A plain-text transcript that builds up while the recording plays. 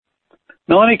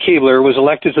Melanie Kebler was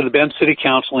elected to the Bend City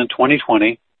Council in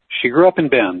 2020. She grew up in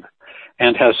Bend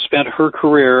and has spent her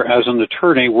career as an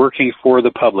attorney working for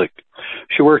the public.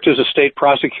 She worked as a state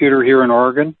prosecutor here in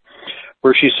Oregon,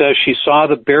 where she says she saw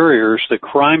the barriers that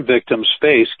crime victims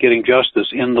face getting justice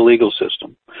in the legal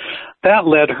system. That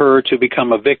led her to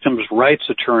become a victims' rights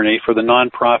attorney for the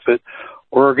nonprofit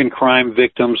Oregon Crime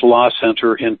Victims Law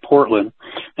Center in Portland,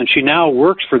 and she now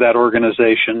works for that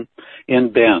organization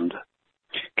in Bend.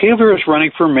 Kebler is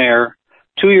running for mayor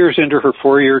 2 years into her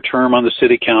 4-year term on the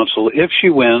city council. If she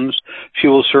wins, she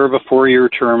will serve a 4-year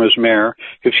term as mayor.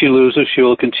 If she loses, she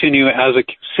will continue as a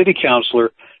city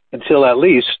councilor until at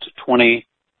least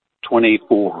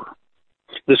 2024.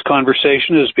 This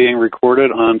conversation is being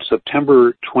recorded on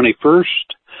September 21st,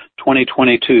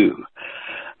 2022.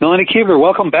 Melanie Kebler,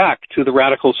 welcome back to the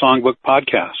Radical Songbook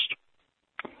Podcast.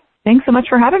 Thanks so much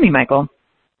for having me, Michael.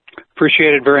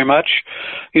 Appreciate it very much.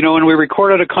 You know, when we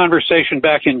recorded a conversation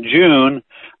back in June,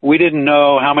 we didn't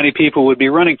know how many people would be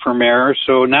running for mayor,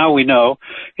 so now we know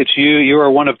it's you. You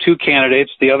are one of two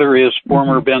candidates. The other is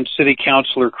former Bend City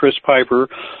Councilor Chris Piper,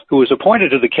 who was appointed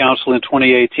to the council in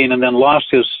 2018 and then lost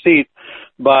his seat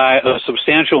by a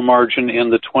substantial margin in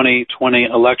the 2020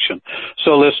 election.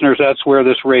 So, listeners, that's where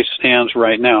this race stands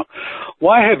right now.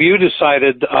 Why have you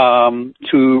decided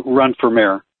to run for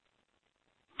mayor?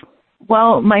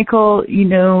 Well, Michael, you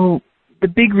know, the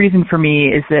big reason for me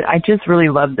is that I just really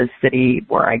love the city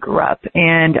where I grew up,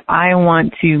 and I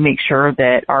want to make sure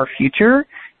that our future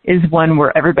is one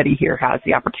where everybody here has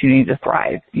the opportunity to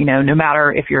thrive. You know, no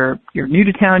matter if you're new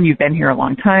to town, you've been here a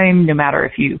long time, no matter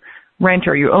if you rent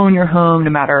or you own your home,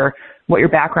 no matter what your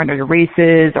background or your race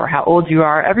is or how old you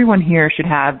are, everyone here should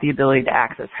have the ability to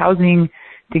access housing,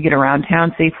 to get around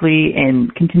town safely,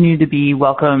 and continue to be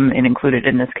welcome and included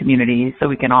in this community so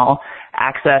we can all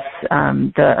access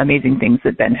the amazing things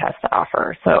that Bend has to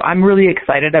offer. So I'm really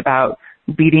excited about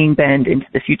leading Bend into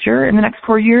the future in the next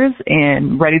 4 years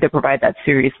and ready to provide that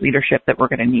serious leadership that we're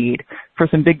going to need for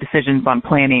some big decisions on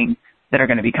planning that are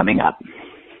going to be coming up.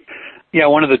 Yeah,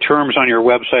 one of the terms on your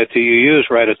website that you use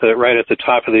right at the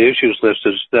top of the issues list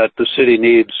is that the city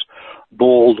needs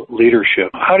bold leadership.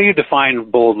 How do you define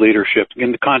bold leadership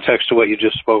in the context of what you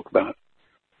just spoke about?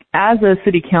 As a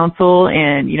city council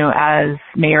and, you know, as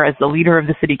mayor, as the leader of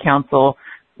the city council,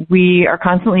 we are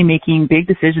constantly making big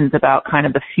decisions about kind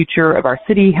of the future of our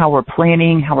city, how we're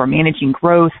planning, how we're managing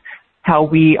growth, how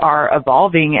we are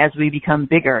evolving as we become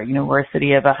bigger. You know, we're a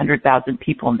city of 100,000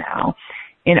 people now.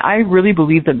 And I really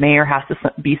believe the mayor has to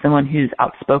be someone who's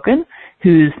outspoken,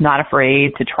 who's not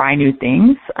afraid to try new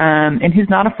things, and who's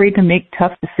not afraid to make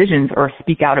tough decisions or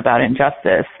speak out about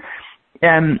injustice.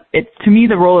 To me,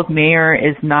 the role of mayor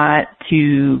is not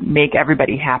to make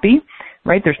everybody happy,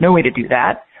 right? There's no way to do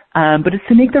that. But it's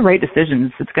to make the right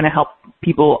decisions. It's going to help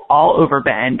people all over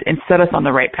Bend and set us on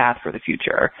the right path for the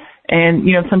future. And,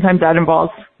 you know, sometimes that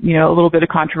involves, you know, a little bit of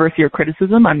controversy or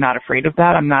criticism. I'm not afraid of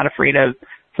that. I'm not afraid of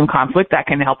some conflict. That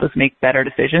can help us make better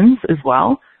decisions as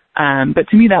well. But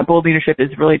to me, that bold leadership is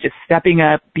really just stepping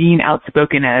up, being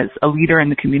outspoken as a leader in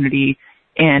the community,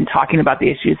 and talking about the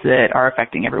issues that are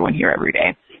affecting everyone here every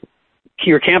day.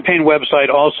 Your campaign website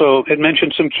also, it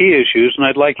mentioned some key issues, and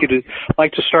I'd like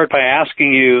to start by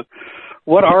asking you,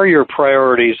 what are your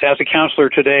priorities as a councilor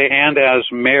today and as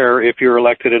mayor if you're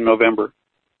elected in November?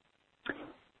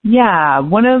 Yeah,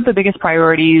 one of the biggest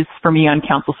priorities for me on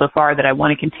council so far that I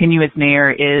want to continue as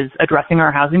mayor is addressing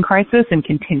our housing crisis and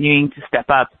continuing to step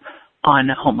up on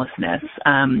homelessness.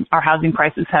 Our housing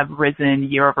prices have risen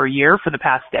year over year for the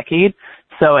past decade.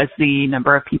 So as the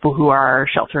number of people who are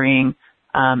sheltering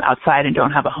outside and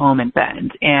don't have a home in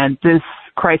Bend. And this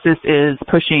crisis is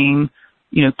pushing,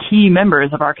 you know, key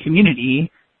members of our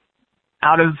community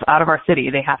out of our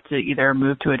city. They have to either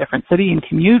move to a different city and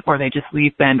commute, or they just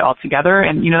leave Bend altogether.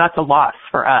 And, you know, that's a loss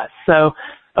for us. So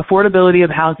affordability of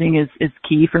housing is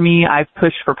key for me. I've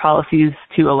pushed for policies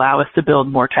to allow us to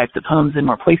build more types of homes in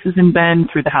more places in Bend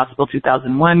through the House Bill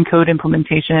 2001 code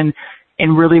implementation,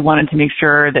 and really wanted to make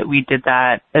sure that we did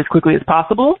that as quickly as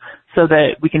possible so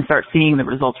that we can start seeing the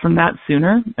results from that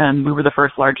sooner. We were the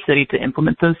first large city to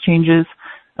implement those changes.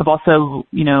 I've also,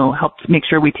 you know, helped make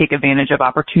sure we take advantage of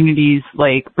opportunities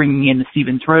like bringing in the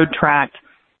Stevens Road tract.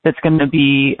 That's going to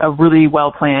be a really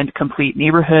well-planned, complete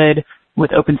neighborhood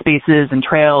with open spaces and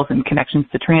trails and connections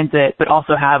to transit, but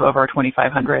also have over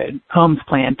 2,500 homes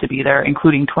planned to be there,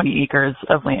 including 20 acres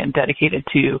of land dedicated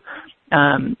to, you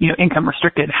know,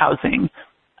 income-restricted housing.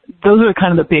 Those are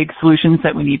kind of the big solutions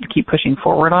that we need to keep pushing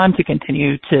forward on to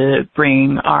continue to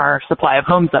bring our supply of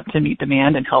homes up to meet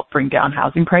demand and help bring down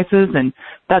housing prices. And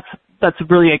that's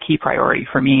really a key priority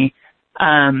for me.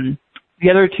 The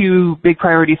other two big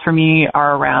priorities for me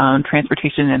are around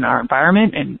transportation and our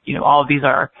environment. And, all of these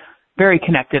are very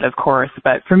connected, of course.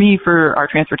 But for me, for our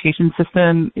transportation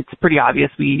system, it's pretty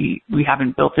obvious we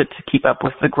haven't built it to keep up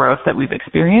with the growth that we've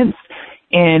experienced.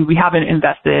 And we haven't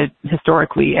invested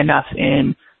historically enough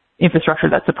in infrastructure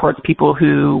that supports people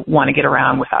who want to get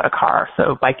around without a car.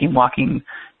 So biking, walking,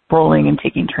 rolling, and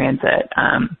taking transit.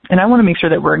 And I want to make sure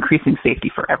that we're increasing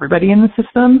safety for everybody in the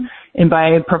system. And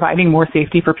by providing more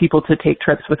safety for people to take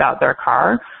trips without their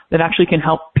car, that actually can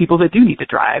help people that do need to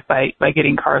drive by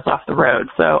getting cars off the road.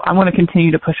 So I want to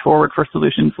continue to push forward for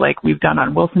solutions like we've done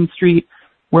on Wilson Street,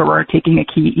 where we're taking a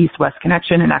key east-west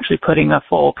connection and actually putting a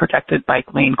full protected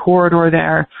bike lane corridor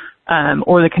there,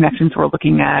 or the connections we're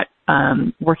looking at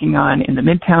working on in the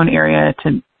Midtown area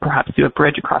to perhaps do a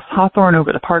bridge across Hawthorne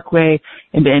over the Parkway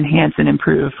and to enhance and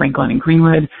improve Franklin and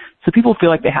Greenwood, so people feel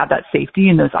like they have that safety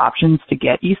and those options to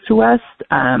get east to west,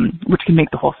 which can make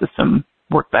the whole system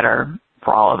work better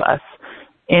for all of us.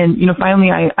 And, finally,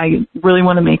 I really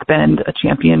want to make Bend a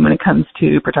champion when it comes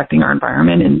to protecting our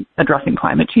environment and addressing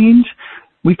climate change.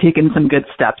 We've taken some good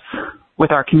steps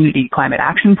with our community climate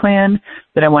action plan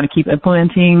that I want to keep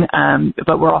implementing,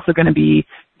 but we're also going to be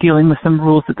dealing with some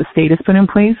rules that the state has put in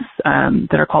place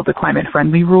that are called the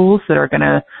climate-friendly rules that are going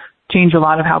to change a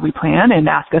lot of how we plan and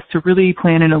ask us to really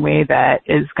plan in a way that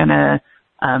is going to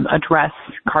address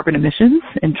carbon emissions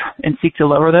and seek to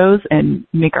lower those and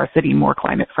make our city more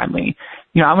climate-friendly.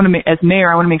 As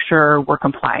mayor, I want to make sure we're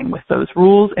complying with those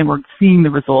rules and we're seeing the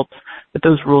results that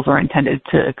those rules are intended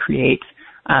to create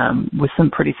with some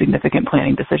pretty significant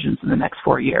planning decisions in the next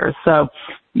 4 years. So,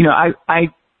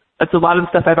 that's a lot of the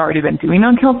stuff I've already been doing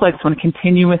on council. I just want to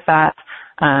continue with that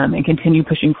and continue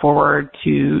pushing forward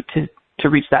to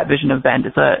reach that vision of Bend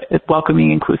as a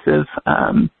welcoming, inclusive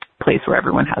place where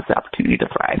everyone has the opportunity to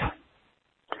thrive.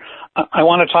 I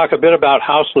want to talk a bit about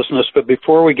houselessness, but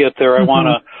before we get there, I want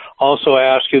to also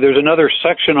ask you, there's another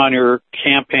section on your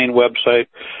campaign website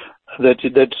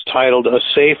that's titled A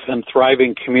Safe and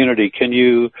Thriving Community. Can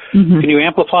you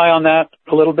amplify on that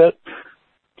a little bit?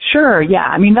 Sure,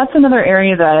 yeah. That's another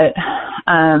area that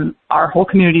our whole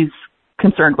community is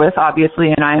concerned with,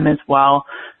 obviously, and I am as well.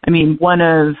 One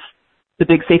of the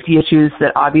big safety issues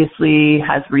that obviously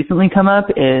has recently come up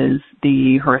is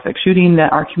the horrific shooting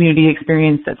that our community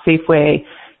experienced at Safeway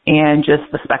and just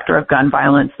the specter of gun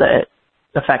violence that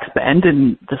affects Bend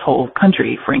and this whole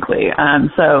country, frankly.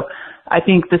 So I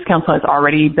think this council has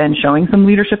already been showing some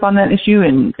leadership on that issue,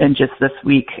 and just this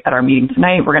week at our meeting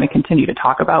tonight, we're going to continue to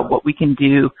talk about what we can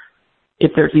do,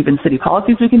 if there's even city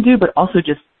policies we can do, but also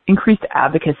just increased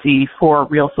advocacy for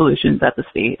real solutions at the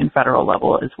state and federal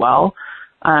level as well.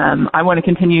 I want to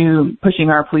continue pushing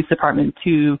our police department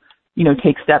to,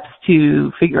 take steps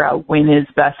to figure out when is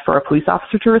best for a police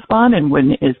officer to respond and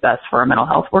when is best for a mental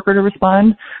health worker to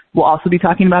respond. We'll also be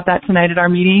talking about that tonight at our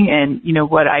meeting. And,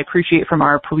 what I appreciate from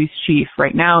our police chief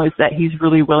right now is that he's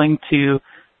really willing to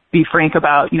be frank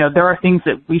about, there are things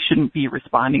that we shouldn't be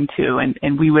responding to,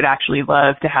 and we would actually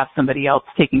love to have somebody else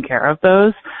taking care of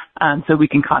those, so we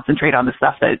can concentrate on the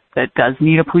stuff that does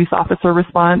need a police officer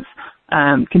response.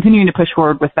 Continuing to push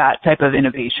forward with that type of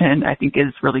innovation, I think,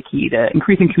 is really key to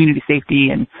increasing community safety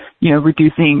and,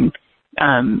 reducing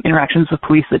interactions with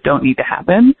police that don't need to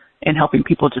happen and helping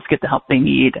people just get the help they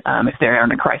need if they're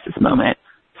in a crisis moment.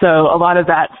 So a lot of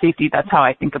that safety, that's how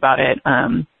I think about it.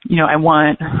 I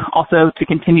want also to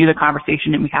continue the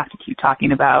conversation, and we have to keep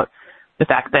talking about the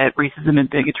fact that racism and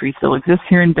bigotry still exists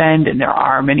here in Bend, and there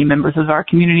are many members of our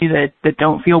community that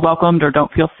don't feel welcomed or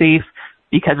don't feel safe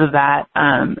because of that.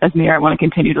 As mayor, I want to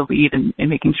continue to lead in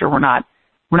making sure we're not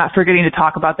forgetting to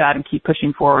talk about that and keep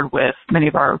pushing forward with many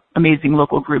of our amazing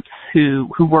local groups who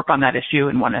work on that issue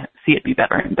and want to see it be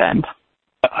better in Bend.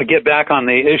 I'll get back on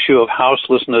the issue of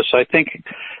houselessness. I think,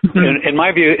 in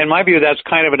my view, that's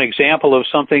kind of an example of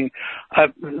something.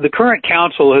 The current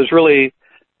council is really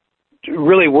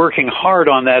working hard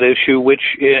on that issue, which,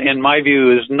 in my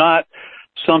view, is not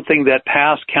something that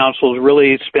past councils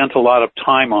really spent a lot of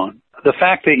time on. The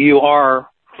fact that you are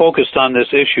focused on this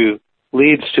issue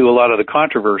leads to a lot of the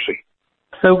controversy.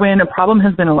 So when a problem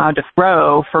has been allowed to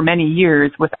grow for many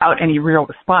years without any real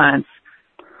response,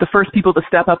 the first people to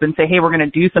step up and say, hey, we're going to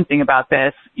do something about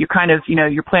this, you're kind of,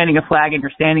 you're planting a flag and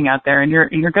you're standing out there and you're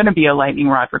going to be a lightning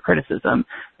rod for criticism.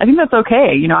 I think that's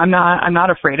okay. I'm not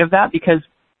afraid of that, because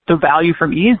the value for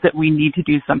me is that we need to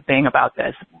do something about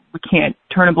this. We can't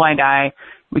turn a blind eye.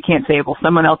 We can't say, well,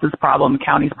 someone else's problem,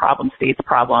 county's problem, state's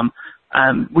problem.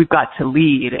 We've got to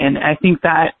lead. And I think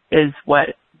that is what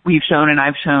we've shown and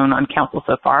I've shown on council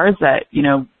so far, is that,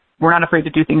 we're not afraid to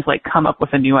do things like come up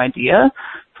with a new idea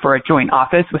for a joint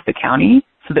office with the county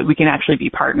so that we can actually be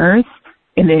partners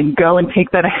and then go and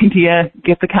take that idea,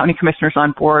 get the county commissioners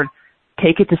on board,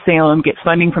 take it to Salem, get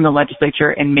funding from the legislature,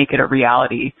 and make it a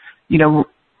reality.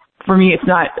 For me,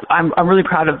 I'm really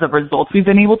proud of the results we've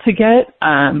been able to get.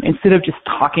 Instead of just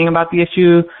talking about the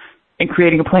issue and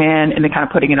creating a plan and then kind of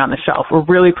putting it on the shelf, we're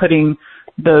really putting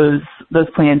those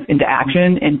plans into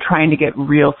action and trying to get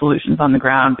real solutions on the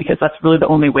ground, because that's really the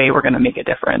only way we're going to make a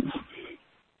difference.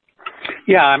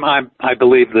 Yeah, I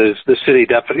believe the city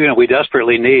definitely, we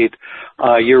desperately need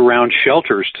year-round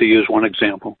shelters, to use one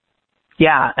example.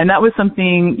 Yeah, and that was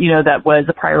something, that was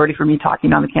a priority for me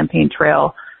talking on the campaign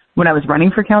trail when I was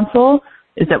running for council,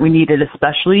 is that we needed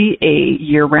especially a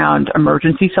year-round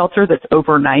emergency shelter that's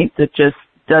overnight, that just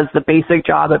does the basic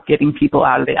job of getting people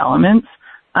out of the elements.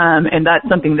 And that's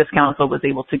something this council was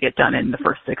able to get done in the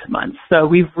first 6 months. So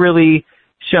we've really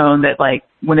shown that,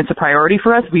 when it's a priority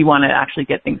for us, we want to actually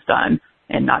get things done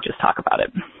and not just talk about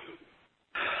it.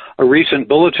 A recent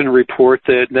bulletin report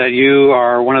that you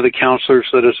are one of the counselors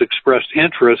that has expressed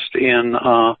interest in,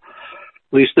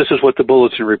 at least this is what the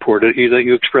bulletin reported, that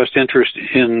you expressed interest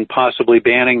in possibly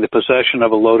banning the possession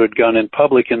of a loaded gun in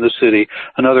public in the city,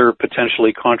 another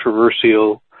potentially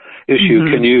controversial issue.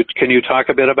 Mm-hmm. Can you talk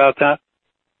a bit about that?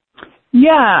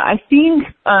 Yeah, I think,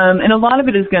 and a lot of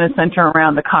it is going to center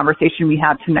around the conversation we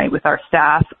had tonight with our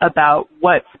staff about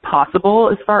what's possible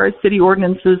as far as city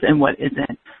ordinances and what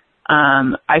isn't.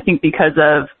 I think because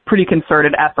of pretty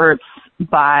concerted efforts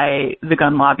by the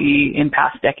gun lobby in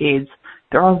past decades,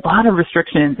 there are a lot of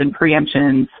restrictions and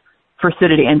preemptions for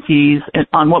city entities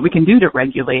on what we can do to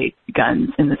regulate guns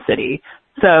in the city.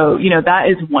 So, that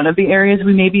is one of the areas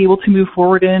we may be able to move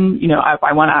forward in.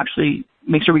 I want to actually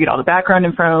make sure we get all the background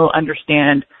info,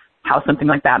 understand how something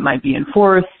like that might be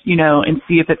enforced, and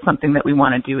see if it's something that we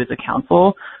want to do as a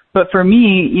council. But for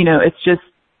me, it's just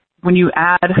when you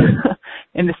add,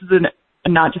 and this is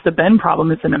not just a Bend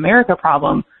problem, it's an America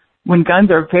problem, when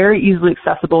guns are very easily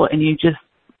accessible and you just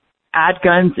add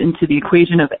guns into the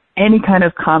equation of any kind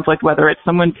of conflict, whether it's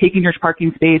someone taking your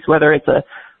parking space, whether it's a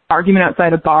argument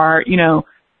outside a bar,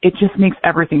 it just makes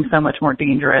everything so much more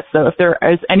dangerous. So if there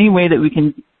is any way that we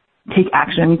can take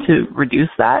action to reduce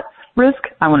that risk,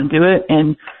 I want to do it.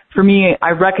 And for me, I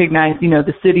recognize,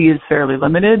 the city is fairly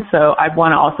limited, so I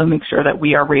want to also make sure that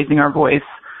we are raising our voice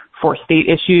for state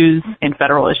issues and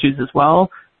federal issues as well,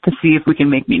 to see if we can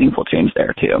make meaningful change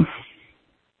there too.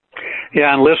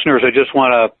 Yeah, and listeners, I just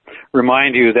want to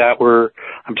remind you that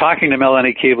I'm talking to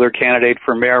Melanie Kebler, candidate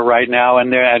for mayor right now,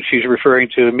 and she's referring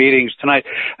to meetings tonight.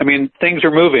 I mean, things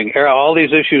are moving. All these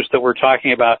issues that we're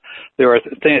talking about,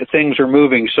 things are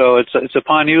moving. So it's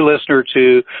upon you, listener,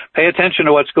 to pay attention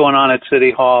to what's going on at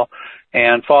City Hall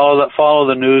and follow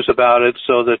the news about it,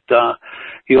 so that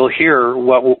you'll hear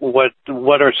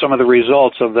what are some of the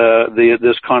results of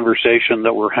this conversation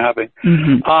that we're having.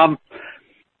 Mm-hmm.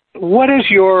 What is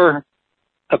your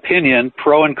opinion,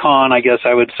 pro and con, I guess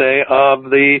I would say, of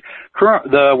the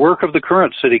work of the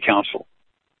current city council?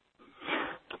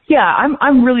 Yeah,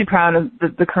 I'm really proud of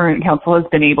the current council has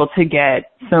been able to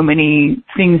get so many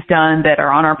things done that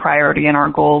are on our priority and our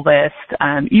goal list,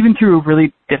 even through a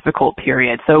really difficult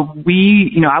period. So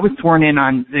I was sworn in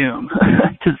on Zoom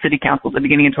to the city council at the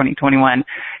beginning of 2021,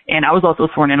 and I was also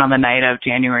sworn in on the night of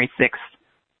January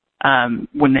 6th,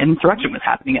 when the insurrection was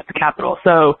happening at the Capitol.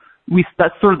 So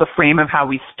that's sort of the frame of how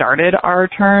we started our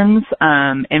terms,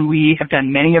 and we have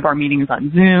done many of our meetings on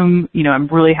Zoom. I'm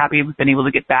really happy we've been able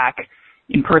to get back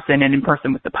in person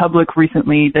with the public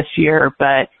recently this year,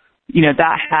 but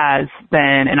that has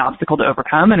been an obstacle to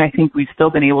overcome, and I think we've still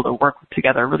been able to work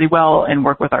together really well and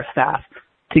work with our staff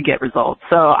to get results.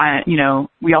 So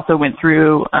we also went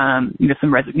through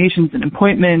some resignations and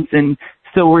appointments, and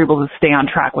still were able to stay on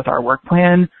track with our work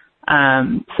plan.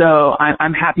 So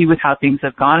I'm happy with how things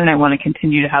have gone, and I want to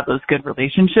continue to have those good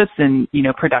relationships and,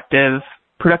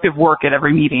 productive work at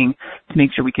every meeting to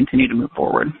make sure we continue to move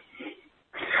forward.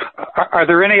 Are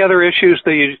there any other issues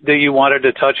that you wanted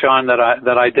to touch on that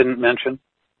I didn't mention?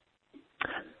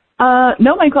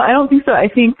 No, Michael, I don't think so. I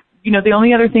think, the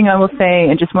only other thing I will say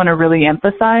and just want to really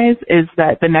emphasize is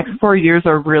that the next 4 years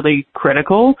are really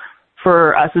critical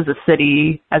for us as a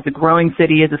city, as a growing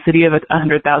city, as a city of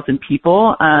 100,000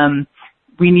 people.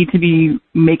 We need to be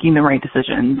making the right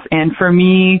decisions. And for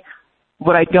me,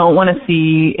 what I don't want to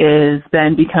see is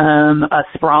then become a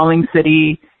sprawling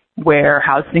city where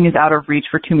housing is out of reach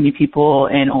for too many people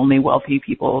and only wealthy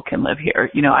people can live here.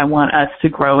 I want us to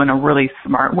grow in a really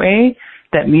smart way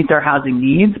that meets our housing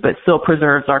needs, but still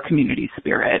preserves our community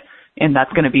spirit. And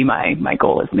that's going to be my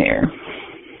goal as mayor.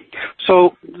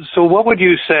 So what would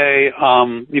you say,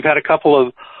 you've had a couple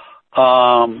of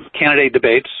candidate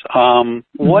debates.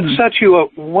 What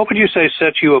would you say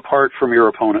sets you apart from your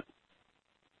opponent?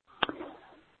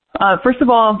 First of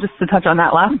all, just to touch on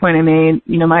that last point I made,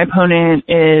 my opponent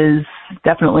is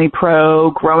definitely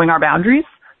pro growing our boundaries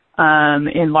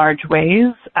in large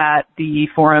ways. At the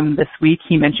forum this week,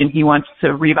 he mentioned he wants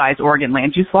to revise Oregon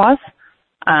land use laws.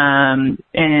 And,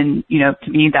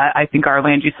 to me, that I think our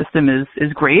land use system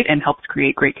is great and helps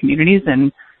create great communities,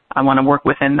 and I want to work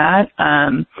within that.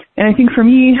 And I think for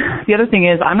me, the other thing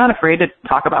is I'm not afraid to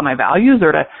talk about my values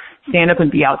or to stand up and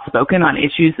be outspoken on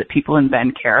issues that people in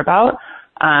Bend care about.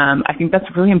 I think that's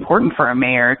really important for a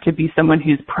mayor, to be someone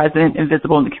who's present and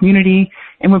visible in the community.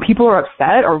 And when people are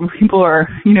upset or when people are,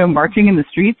 marching in the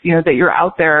streets, that you're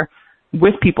out there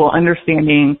with people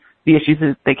understanding the issues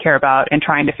that they care about and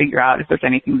trying to figure out if there's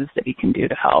anything the city can do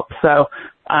to help. So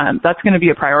that's going to be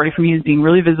a priority for me, is being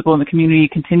really visible in the community,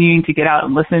 continuing to get out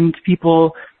and listen to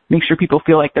people, make sure people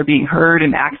feel like they're being heard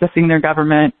and accessing their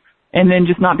government, and then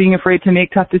just not being afraid to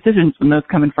make tough decisions when those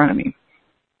come in front of me.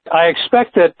 I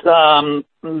expect that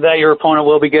that your opponent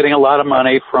will be getting a lot of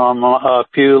money from a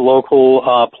few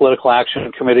local political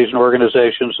action committees and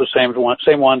organizations, the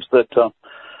same ones that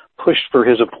pushed for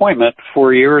his appointment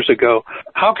 4 years ago.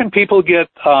 How can people get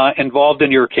involved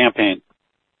in your campaign?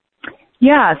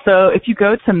 Yeah, so if you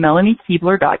go to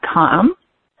melaniekebler.com,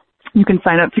 you can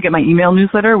sign up to get my email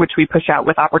newsletter, which we push out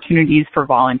with opportunities for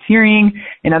volunteering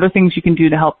and other things you can do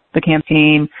to help the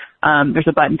campaign. There's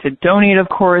a button to donate, of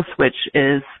course, which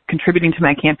is contributing to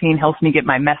my campaign, helps me get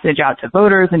my message out to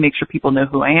voters and make sure people know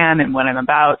who I am and what I'm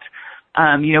about.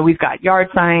 We've got yard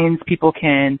signs. People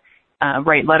can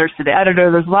write letters to the editor.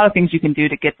 There's a lot of things you can do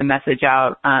to get the message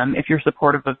out if you're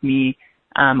supportive of me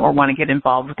or want to get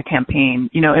involved with the campaign.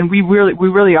 And we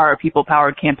really are a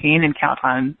people-powered campaign and count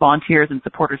on volunteers and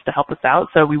supporters to help us out.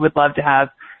 So we would love to have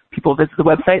people visit the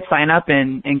website, sign up,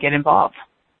 and get involved.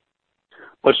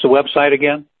 What's the website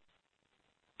again?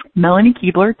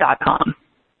 melaniekebler.com.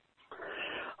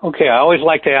 Okay, I always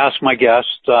like to ask my guests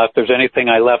if there's anything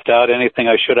I left out, anything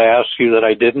I should have asked you that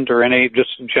I didn't, or any just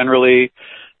generally,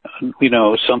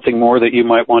 something more that you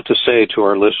might want to say to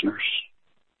our listeners.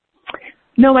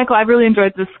 No, Michael, I really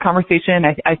enjoyed this conversation.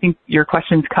 I think your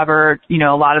questions covered, a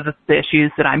lot of the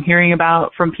issues that I'm hearing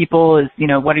about from people is,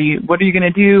 what are you going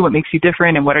to do? What makes you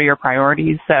different? And what are your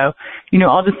priorities? So,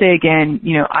 I'll just say again,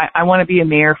 I want to be a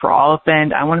mayor for all of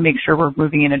Bend. I want to make sure we're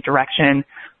moving in a direction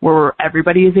where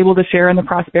everybody is able to share in the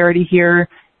prosperity here,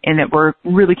 and that we're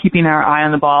really keeping our eye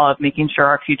on the ball of making sure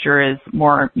our future is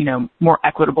more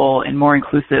equitable and more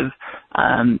inclusive,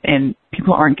 and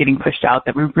people aren't getting pushed out,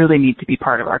 that we really need to be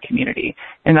part of our community.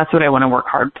 And that's what I want to work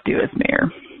hard to do as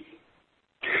mayor.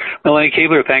 Melanie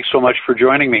Kebler, thanks so much for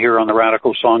joining me here on the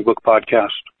Radical Songbook Podcast.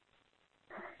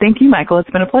 Thank you, Michael. It's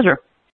been a pleasure.